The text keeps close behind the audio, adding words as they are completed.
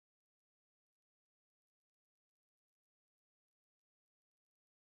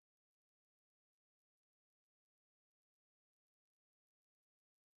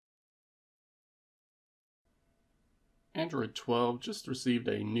Android 12 just received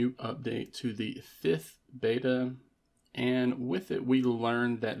a new update to the 5th beta, and with it we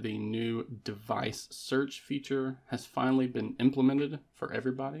learned that the new device search feature has finally been implemented for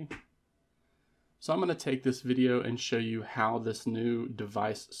everybody. So I'm going to take this video and show you how this new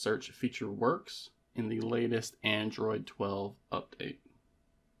device search feature works in the latest Android 12 update.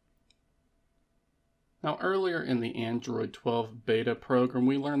 Now, earlier in the Android 12 beta program,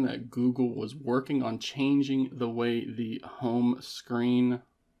 we learned that Google was working on changing the way the home screen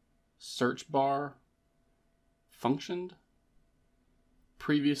search bar functioned.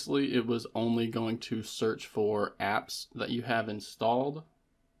 Previously, it was only going to search for apps that you have installed,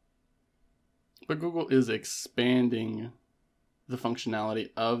 but Google is expanding the functionality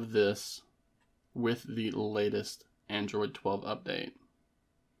of this with the latest Android 12 update.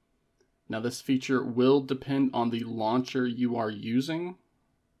 Now, this feature will depend on the launcher you are using,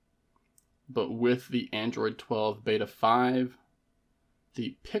 but with the Android 12 Beta 5,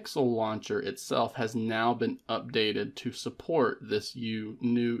 the Pixel launcher itself has now been updated to support this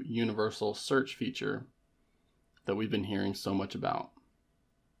new universal search feature that we've been hearing so much about.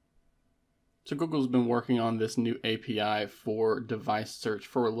 So Google's been working on this new API for device search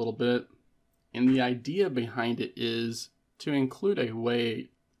for a little bit, and the idea behind it is to include a way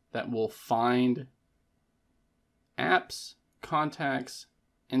that will find apps, contacts,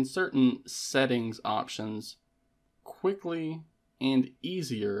 and certain settings options quickly and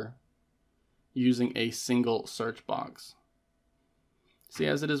easier using a single search box. See,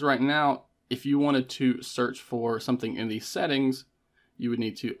 as it is right now, if you wanted to search for something in the settings, you would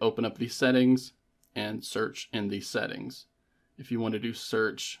need to open up the settings and search in the settings. If you wanted to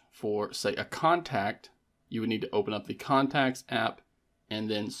search for, say, a contact, you would need to open up the Contacts app and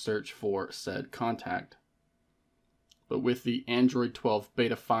then search for said contact. But with the Android 12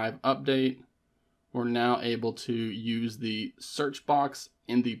 Beta 5 update, we're now able to use the search box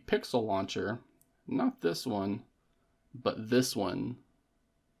in the Pixel launcher, not this one, but this one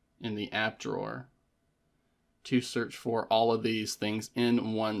in the app drawer, to search for all of these things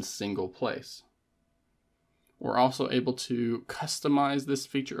in one single place. We're also able to customize this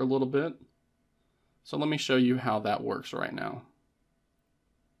feature a little bit. So let me show you how that works right now.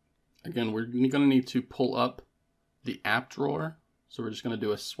 Again, we're going to need to pull up the app drawer. So we're just going to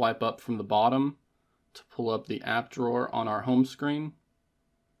do a swipe up from the bottom to pull up the app drawer on our home screen.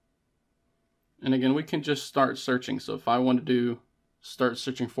 And again, we can just start searching. So if I wanted to start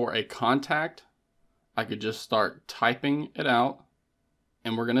searching for a contact, I could just start typing it out,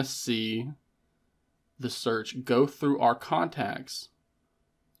 and we're going to see the search go through our contacts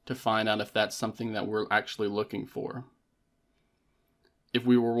to find out if that's something that we're actually looking for. If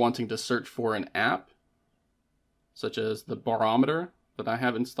we were wanting to search for an app, such as the barometer that I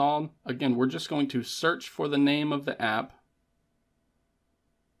have installed, again, we're just going to search for the name of the app,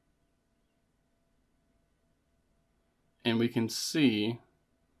 and we can see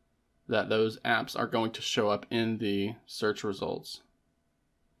that those apps are going to show up in the search results.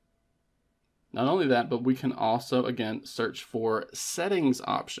 Not only that, but we can also, again, search for settings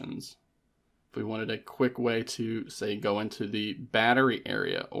options. If we wanted a quick way to, say, go into the battery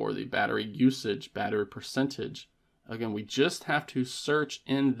area or the battery usage, battery percentage, again, we just have to search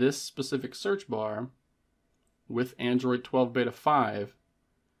in this specific search bar with Android 12 Beta 5,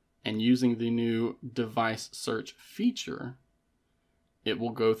 and using the new device search feature, it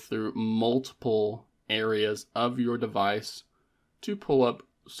will go through multiple areas of your device to pull up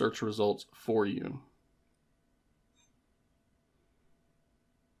search results for you.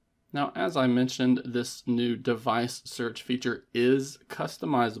 Now, as I mentioned, this new device search feature is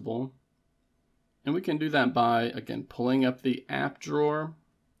customizable, and we can do that by, again, pulling up the app drawer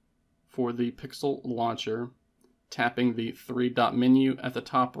for the Pixel launcher, tapping the three-dot menu at the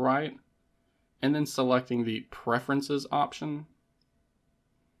top right, and then selecting the Preferences option.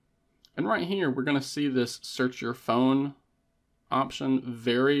 And right here, we're going to see this Search Your Phone option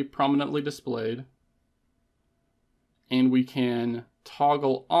very prominently displayed, and we can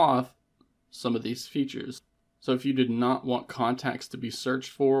toggle off some of these features. So if you did not want contacts to be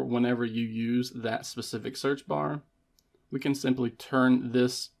searched for whenever you use that specific search bar, we can simply turn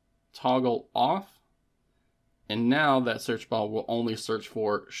this toggle off, and now that search bar will only search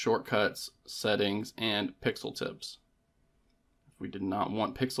for shortcuts, settings, and pixel tips. If we did not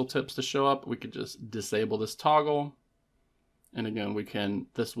want pixel tips to show up, we could just disable this toggle, and again,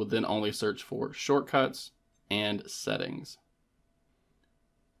 this would then only search for shortcuts and settings.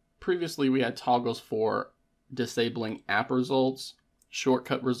 Previously, we had toggles for disabling app results,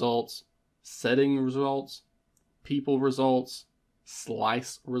 shortcut results, setting results, people results,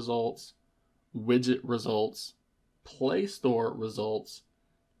 slice results, widget results, Play Store results,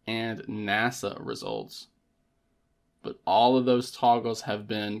 and NASA results. But all of those toggles have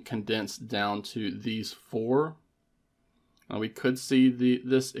been condensed down to these 4. Now we could see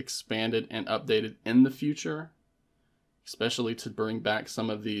this expanded and updated in the future, especially to bring back some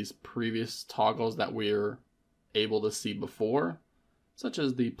of these previous toggles that we're able to see before, such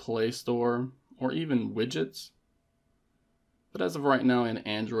as the Play Store or even widgets. But as of right now in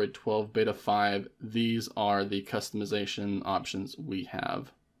Android 12 Beta 5, these are the customization options we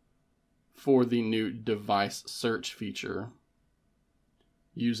have for the new device search feature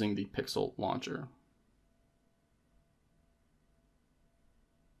using the Pixel Launcher.